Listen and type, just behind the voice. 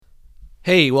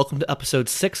Hey, welcome to episode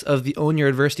 6 of the Own Your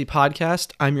Adversity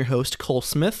podcast. I'm your host, Cole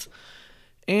Smith,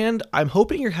 and I'm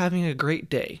hoping you're having a great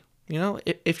day.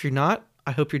 If you're not,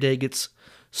 I hope your day gets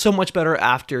so much better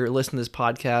after listening to this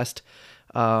podcast.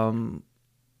 I'm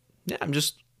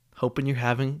just hoping you're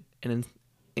having an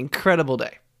incredible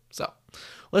day. So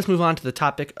let's move on to the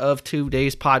topic of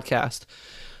today's podcast.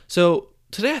 So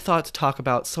today I thought to talk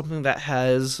about something that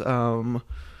has come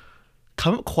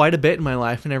up quite a bit in my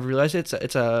life, and I've realized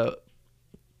it's a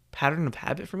pattern of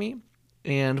habit for me.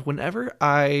 And whenever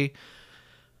I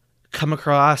come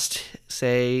across,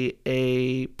 say,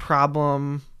 a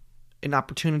problem, an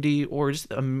opportunity, or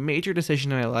just a major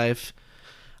decision in my life,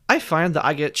 I find that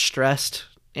I get stressed,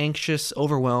 anxious,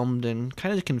 overwhelmed, and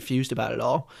kind of confused about it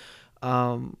all.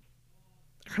 Kind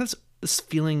of this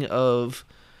feeling of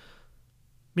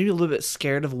maybe a little bit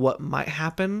scared of what might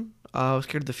happen,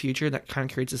 scared of the future. That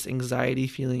kind of creates this anxiety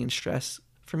feeling and stress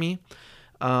for me.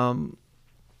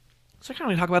 So I kind of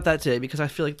want to talk about that today because I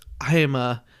feel like I am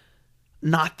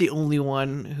not the only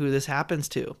one who this happens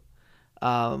to.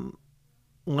 One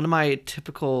of my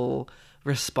typical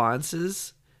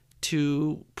responses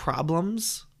to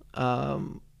problems,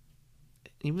 even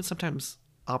sometimes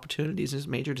opportunities and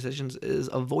major decisions, is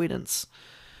avoidance.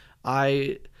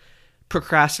 I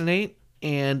procrastinate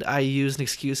and I use an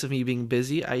excuse of me being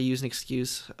busy. I use any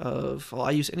excuse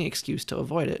to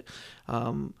avoid it.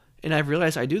 And I've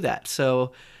realized I do that.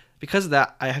 So because of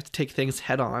that, I have to take things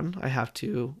head on. I have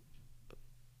to,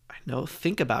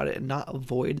 think about it and not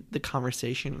avoid the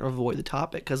conversation or avoid the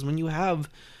topic. Because when you have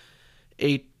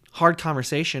a hard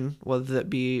conversation, whether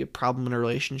that be a problem in a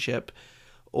relationship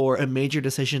or a major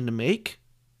decision to make,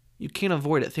 you can't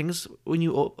avoid it. When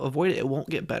you avoid it, it won't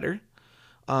get better.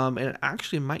 And it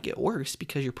actually might get worse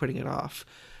because you're putting it off.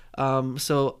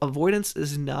 So avoidance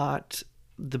is not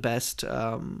the best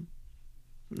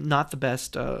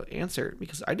answer,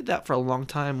 because I did that for a long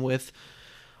time with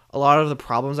a lot of the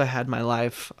problems I had in my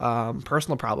life,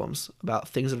 personal problems about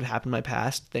things that had happened in my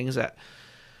past, things that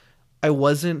I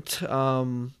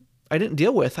didn't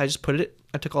deal with. I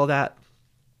took all that,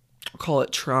 call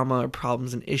it trauma or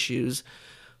problems and issues,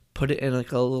 put it in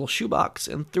like a little shoebox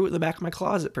and threw it in the back of my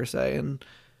closet per se. And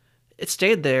it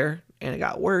stayed there and it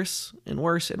got worse and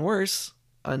worse and worse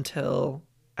until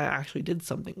I actually did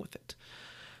something with it.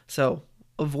 So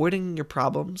avoiding your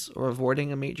problems or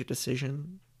avoiding a major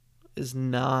decision is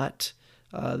not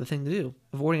the thing to do.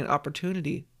 Avoiding an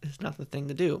opportunity is not the thing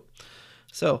to do.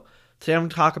 So today I'm going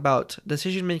to talk about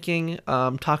decision making,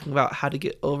 talking about how to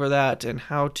get over that and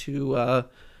how to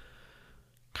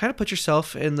kind of put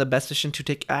yourself in the best position to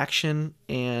take action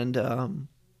and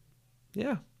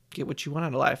get what you want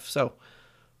out of life. So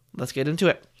let's get into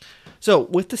it. So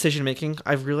with decision making,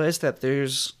 I've realized that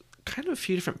there's kind of a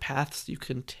few different paths you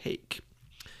can take.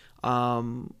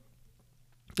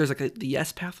 There's like the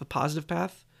yes path, the positive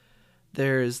path.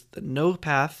 There's the no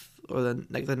path, or the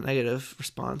negative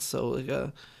response. So like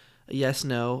a yes,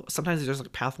 no. Sometimes there's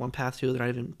like path 1, path 2. They're not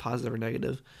even positive or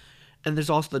negative. And there's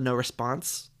also the no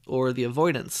response, or the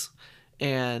avoidance.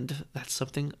 And that's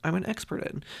something I'm an expert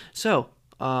in. So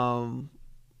I want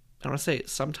to say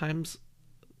sometimes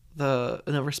the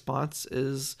no response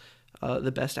is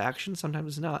the best action.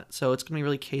 Sometimes it's not. So it's going to be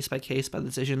really case by case by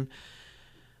decision.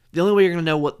 The only way you're going to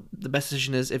know what the best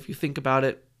decision is if you think about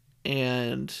it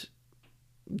and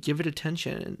give it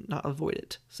attention and not avoid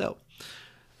it. So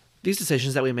these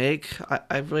decisions that we make,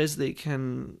 I've realized it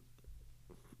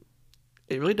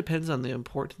really depends on the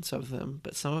importance of them,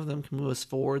 but some of them can move us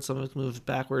forward, some of them can move us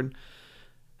backward.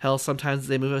 Hell, sometimes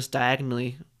they move us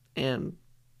diagonally, and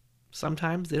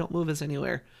sometimes they don't move us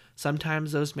anywhere.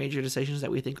 Sometimes those major decisions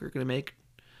that we think we're going to make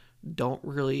don't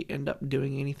really end up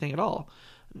doing anything at all.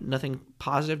 Nothing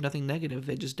positive, nothing negative.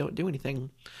 They just don't do anything.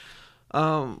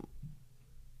 And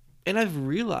I've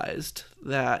realized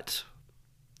that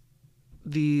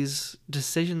these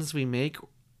decisions we make,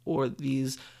 or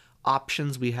these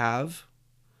options we have,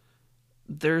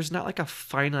 there's not like a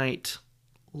finite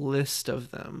list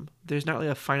of them. There's not like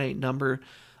a finite number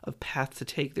of paths to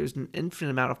take. There's an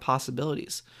infinite amount of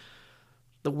possibilities.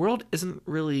 The world isn't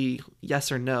really yes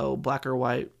or no, black or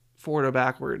white, forward or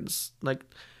backwards. Like,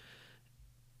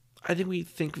 I think we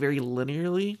think very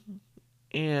linearly,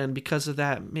 and because of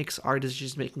that, makes our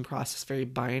decision-making process very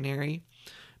binary,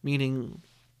 meaning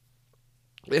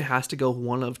it has to go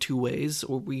one of two ways,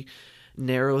 or we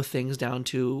narrow things down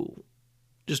to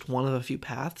just one of a few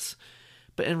paths.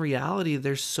 But in reality,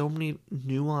 there's so many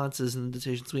nuances in the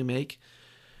decisions we make,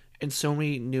 and so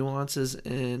many nuances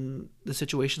in the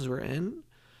situations we're in,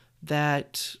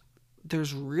 that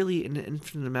there's really an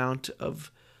infinite amount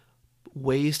of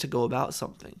ways to go about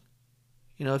something.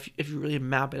 if you really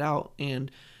map it out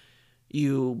and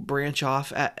you branch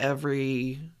off at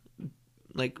every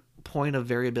like point of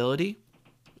variability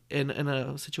in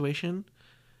a situation,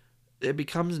 it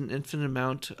becomes an infinite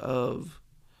amount of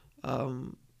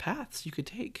paths you could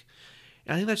take.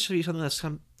 And I think that should be something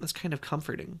that's kind of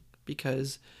comforting,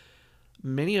 because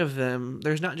many of them,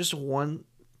 there's not just one.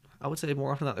 I would say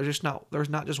more often than not, there's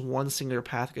not just one singular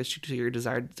path that gets you to your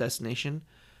desired destination.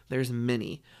 There's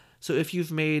many. So if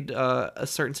you've made a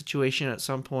certain situation at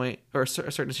some point, or a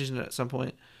certain decision at some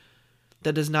point,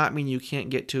 that does not mean you can't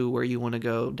get to where you want to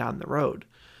go down the road.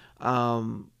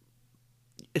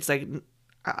 It's like,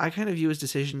 I kind of view as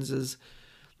decisions as,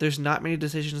 there's not many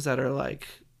decisions that are like,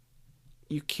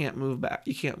 you can't move back.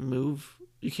 You can't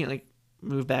like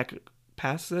move back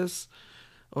past this.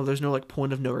 Or there's no like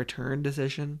point of no return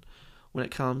decision when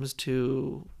it comes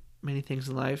to many things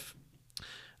in life.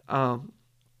 I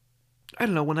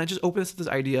don't know, when I just opened this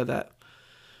idea that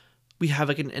we have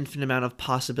like an infinite amount of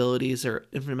possibilities or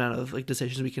infinite amount of like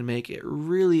decisions we can make, it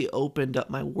really opened up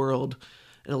my world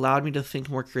and allowed me to think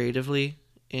more creatively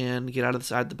and get out of the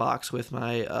side of the box with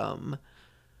my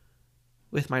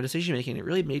decision making. It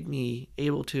really made me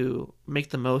able to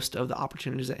make the most of the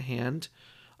opportunities at hand.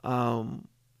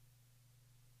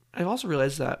 I've also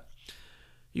realized that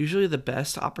usually the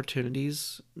best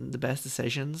opportunities, the best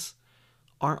decisions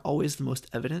aren't always the most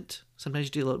evident. Sometimes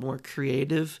you do a little more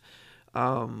creative.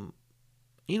 You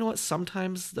know what?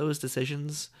 Sometimes those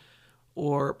decisions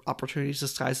or opportunities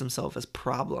disguise themselves as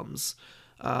problems.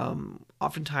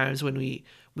 Oftentimes when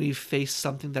we face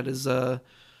something that is a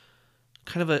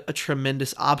kind of a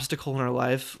tremendous obstacle in our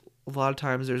life, a lot of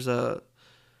times there's a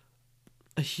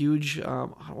huge, I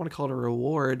don't want to call it a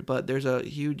reward, but there's a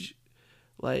huge,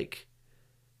 like,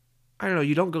 I don't know,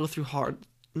 you don't go through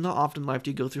not often in life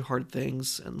do you go through hard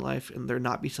things in life and there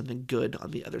not be something good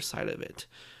on the other side of it.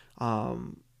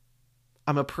 I'm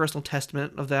a personal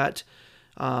testament of that.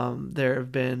 There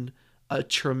have been a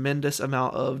tremendous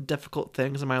amount of difficult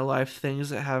things in my life, things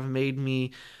that have made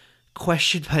me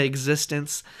question my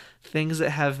existence, things that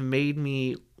have made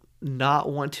me not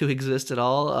want to exist at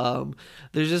all.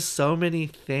 There's just so many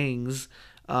things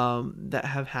that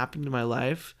have happened in my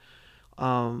life,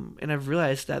 and I've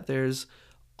realized that there's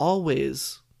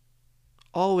always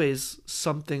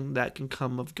something that can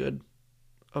come of good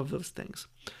of those things.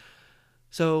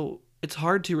 So it's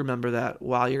hard to remember that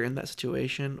while you're in that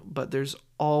situation, but there's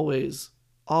always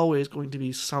going to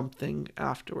be something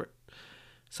afterward.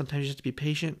 Sometimes you have to be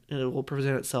patient and it will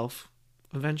present itself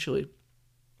eventually.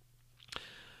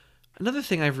 Another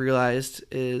thing I've realized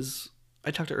is,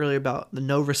 I talked earlier about the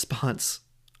no response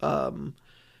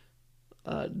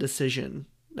decision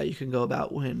that you can go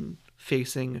about when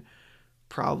facing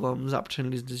problems,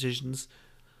 opportunities, decisions.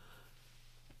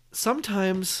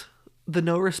 Sometimes the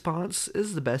no response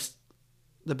is the best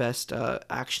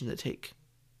action to take.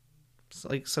 It's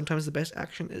like sometimes the best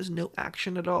action is no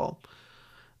action at all.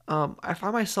 I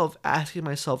find myself asking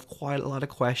myself quite a lot of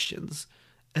questions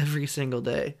every single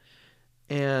day.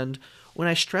 And when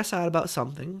I stress out about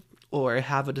something or I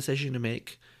have a decision to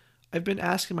make, I've been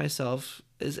asking myself,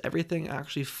 is everything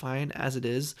actually fine as it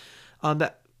is?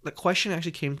 That the question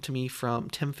actually came to me from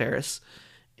Tim Ferriss.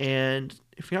 And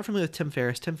if you're not familiar with Tim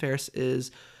Ferriss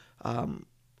is a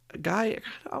guy,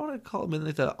 I want to call him in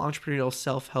like the entrepreneurial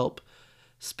self-help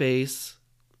space.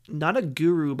 Not a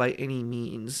guru by any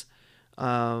means.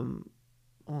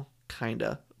 Well,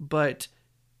 kinda. But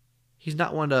he's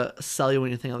not one to sell you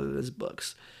anything other than his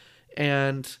books,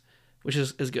 and which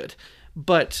is good.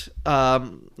 But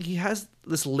he has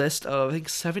this list of, I think,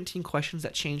 17 questions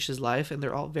that changed his life, and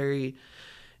they're all very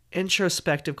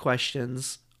introspective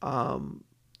questions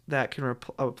that can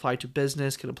apply to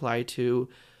business, can apply to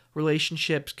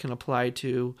relationships, can apply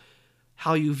to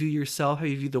how you view yourself, how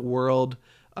you view the world.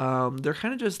 They're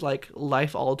kind of just like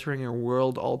life-altering or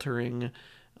world-altering,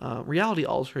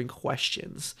 reality-altering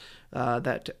questions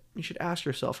that you should ask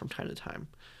yourself from time to time.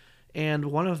 And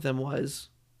one of them was,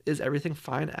 is everything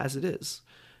fine as it is?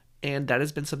 And that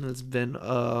has been something that's been,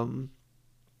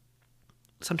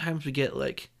 sometimes we get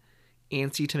like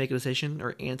antsy to make a decision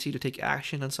or antsy to take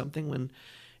action on something, when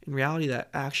in reality that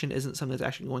action isn't something that's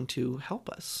actually going to help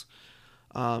us.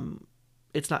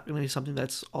 It's not going to be something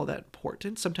that's all that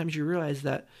important. Sometimes you realize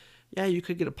that, yeah, you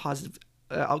could get a positive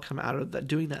outcome out of that,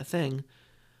 doing that thing,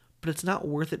 but it's not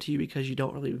worth it to you because you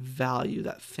don't really value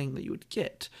that thing that you would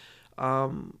get.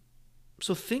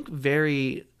 So think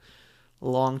very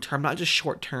long term, not just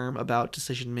short term, about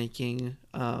decision making.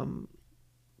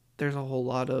 There's a whole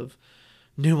lot of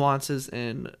nuances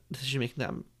in decision making that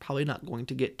I'm probably not going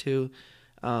to get to.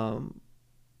 But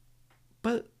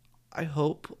I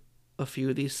hope a few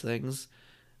of these things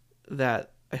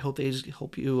that I hope they just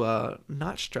help you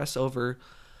not stress over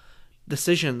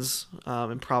decisions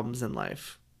and problems in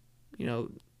life. You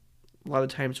know, a lot of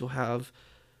times we'll have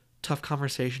tough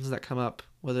conversations that come up,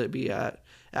 whether it be at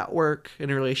work, in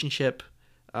a relationship,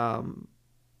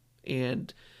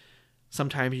 and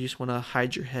sometimes you just want to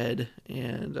hide your head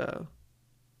and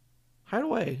hide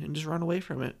away and just run away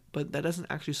from it. But that doesn't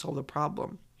actually solve the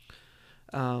problem.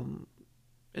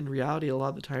 In reality, a lot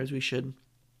of the times we should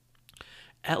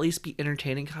at least be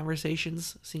entertaining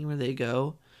conversations, seeing where they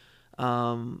go.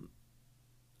 And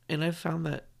I've found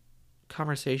that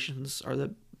conversations are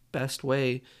the best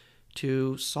way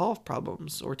to solve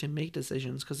problems or to make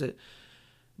decisions, because it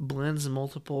blends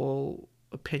multiple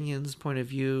opinions, point of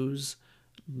views,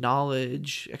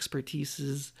 knowledge,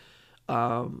 expertises.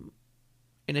 And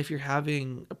if you're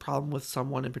having a problem with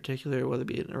someone in particular, whether it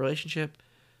be in a relationship,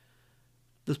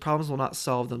 those problems will not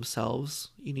solve themselves.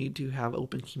 You need to have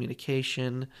open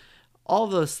communication. All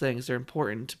of those things are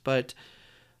important, but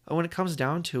when it comes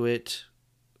down to it,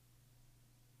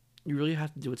 you really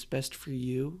have to do what's best for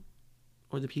you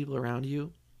or the people around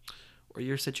you or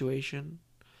your situation.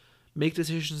 Make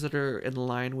decisions that are in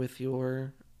line with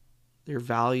your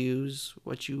values,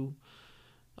 what you,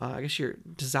 I guess your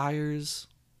desires,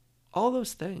 all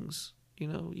those things. You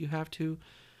know, you have to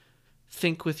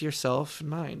think with yourself in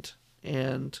mind.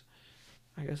 And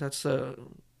I guess that's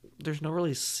there's no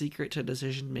really secret to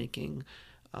decision making.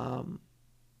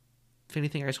 If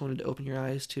anything, I just wanted to open your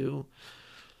eyes to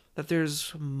that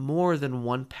there's more than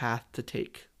one path to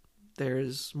take.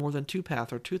 There's more than two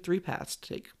paths or three paths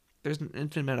to take. There's an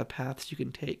infinite amount of paths you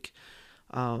can take.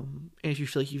 And if you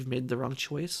feel like you've made the wrong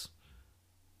choice,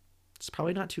 it's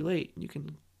probably not too late. You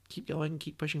can keep going,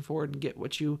 keep pushing forward, and get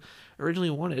what you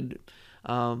originally wanted.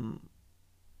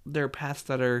 There are paths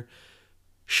that are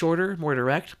shorter, more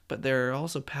direct, but there are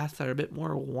also paths that are a bit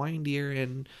more windier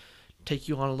and take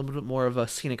you on a little bit more of a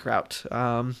scenic route.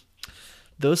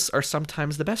 Those are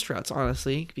sometimes the best routes,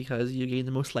 honestly, because you gain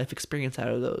the most life experience out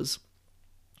of those.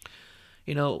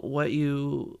 You know, what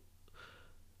you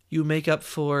make up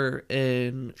for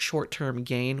in short-term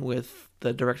gain with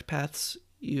the direct paths,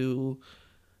 you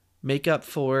make up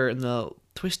for in the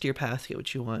twistier path to get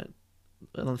what you want.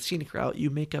 And on the scenic route, you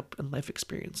make up in life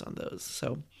experience on those.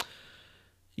 So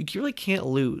you really can't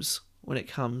lose when it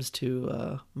comes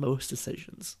to most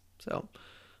decisions. So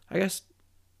I guess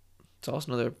it's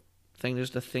also another thing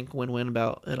just to think win-win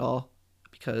about it all,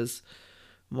 because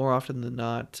more often than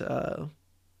not,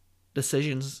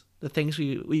 decisions, the things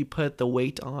we put the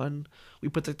weight on, we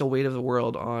put like the weight of the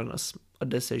world on a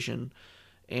decision,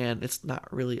 and it's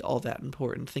not really all that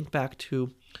important. Think back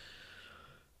to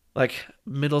like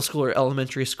middle school or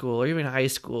elementary school or even high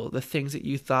school, the things that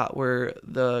you thought were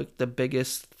the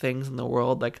biggest things in the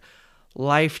world, like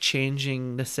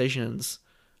life-changing decisions.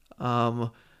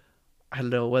 I don't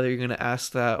know whether you're going to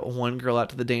ask that one girl out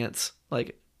to the dance,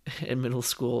 like in middle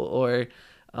school, or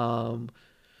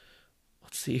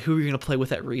let's see, who you're going to play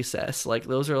with at recess. Like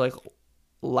those are like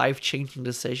life-changing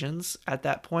decisions at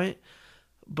that point.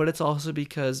 But it's also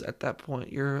because at that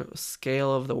point, your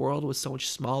scale of the world was so much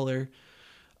smaller.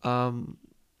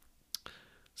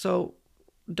 So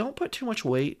don't put too much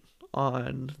weight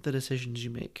on the decisions you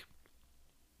make.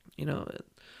 You know,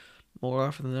 more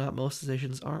often than not, most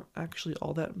decisions aren't actually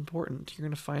all that important. You're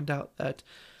going to find out that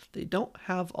they don't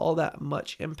have all that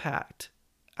much impact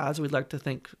as we'd like to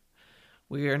think.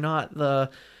 We are not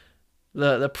the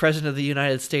president of the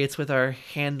United States with our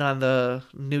hand on the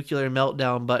nuclear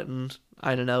meltdown button.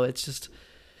 I don't know. It's just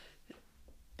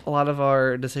a lot of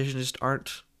our decisions just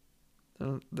aren't.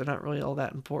 They're not really all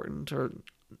that important, or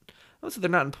I would say they're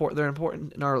not important. They're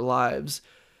important in our lives,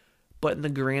 but in the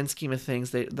grand scheme of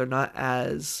things, they're not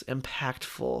as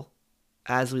impactful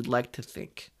as we'd like to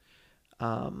think.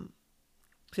 So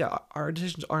yeah, our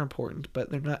decisions are important,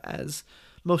 but they're not as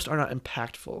most are not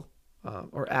impactful,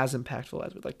 or as impactful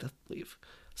as we'd like to believe.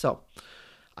 So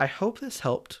I hope this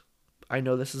helped. I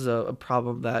know this is a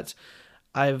problem that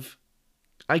I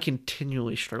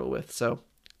continually struggle with. So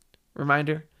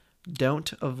reminder.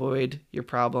 Don't avoid your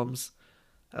problems.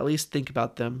 At least think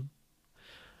about them.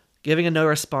 Giving a no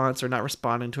response or not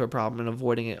responding to a problem and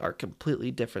avoiding it are completely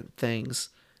different things.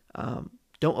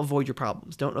 Don't avoid your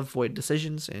problems. Don't avoid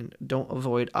decisions, and don't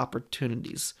avoid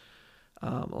opportunities.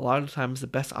 A lot of times the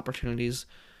best opportunities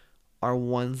are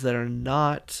ones that are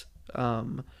not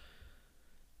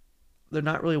they're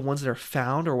not really ones that are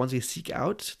found or ones we seek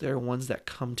out. They're ones that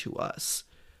come to us.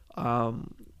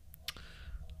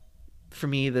 For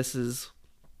me, this is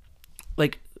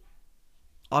like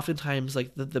oftentimes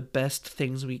like the best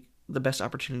things the best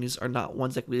opportunities are not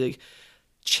ones that we like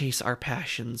chase our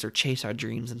passions or chase our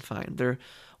dreams and find. They're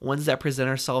ones that present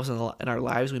ourselves in our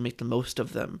lives, we make the most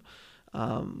of them.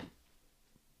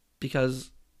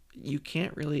 Because you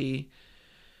can't really,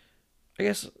 I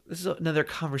guess this is another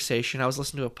conversation. I was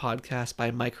listening to a podcast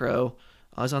by Micro.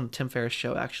 I was on Tim Ferriss'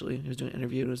 show, actually. He was doing an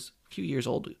interview. It was a few years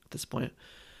old at this point.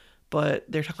 But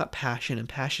they're talking about passion, and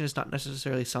passion is not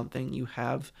necessarily something you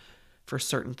have for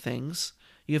certain things.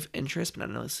 You have interest, but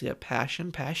not necessarily a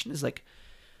passion. Passion is like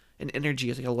an energy.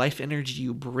 It's like a life energy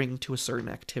you bring to a certain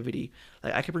activity.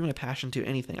 Like I could bring my passion to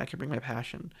anything. I could bring my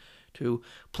passion to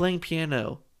playing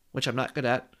piano, which I'm not good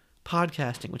at,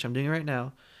 podcasting, which I'm doing right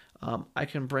now. I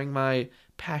can bring my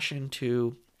passion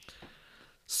to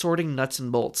sorting nuts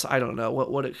and bolts. I don't know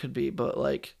what it could be, but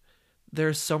like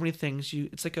there's so many things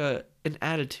it's like an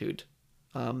attitude.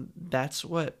 That's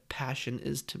what passion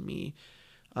is to me.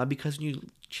 Because when you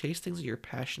chase things that you're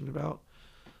passionate about,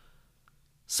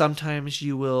 sometimes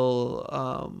you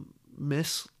will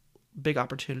miss big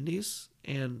opportunities.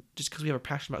 And just because we have a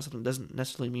passion about something doesn't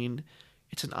necessarily mean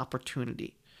it's an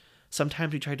opportunity.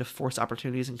 Sometimes we try to force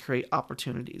opportunities and create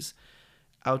opportunities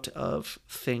out of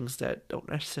things that don't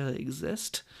necessarily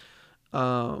exist.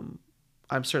 I'm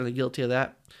certainly guilty of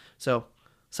that. So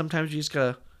sometimes you just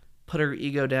gotta put our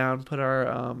ego down, put our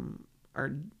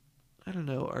I don't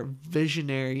know, our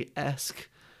visionary-esque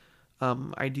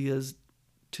ideas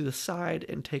to the side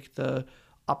and take the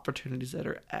opportunities that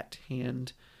are at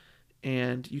hand,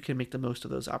 and you can make the most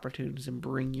of those opportunities and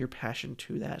bring your passion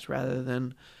to that rather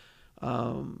than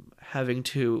having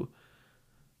to,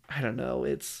 I don't know,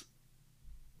 it's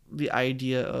the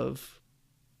idea of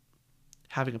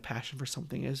having a passion for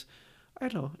something is, I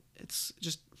don't know, it's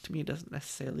just, to me, it doesn't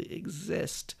necessarily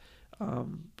exist,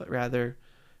 but rather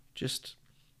just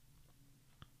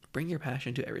bring your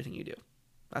passion to everything you do.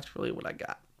 That's really what I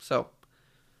got. So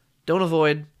don't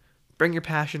avoid, bring your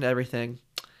passion to everything,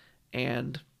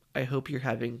 and I hope you're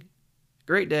having a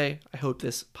great day. I hope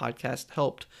this podcast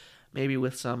helped, maybe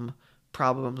with some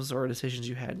problems or decisions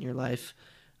you had in your life.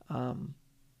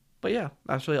 But yeah,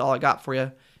 that's really all I got for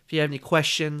you. If you have any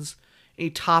questions,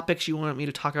 any topics you want me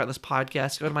to talk about in this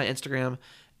podcast, go to my Instagram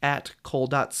at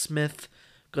cole.smith.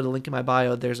 Go to the link in my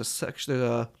bio. There's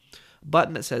a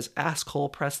button that says Ask Cole.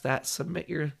 Press that. Submit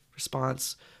your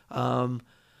response.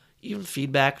 Even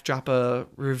feedback. Drop a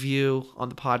review on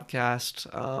the podcast.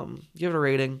 Give it a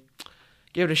rating.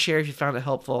 Give it a share if you found it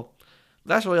helpful.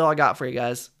 That's really all I got for you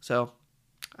guys. So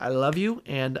I love you,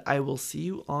 and I will see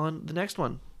you on the next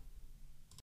one.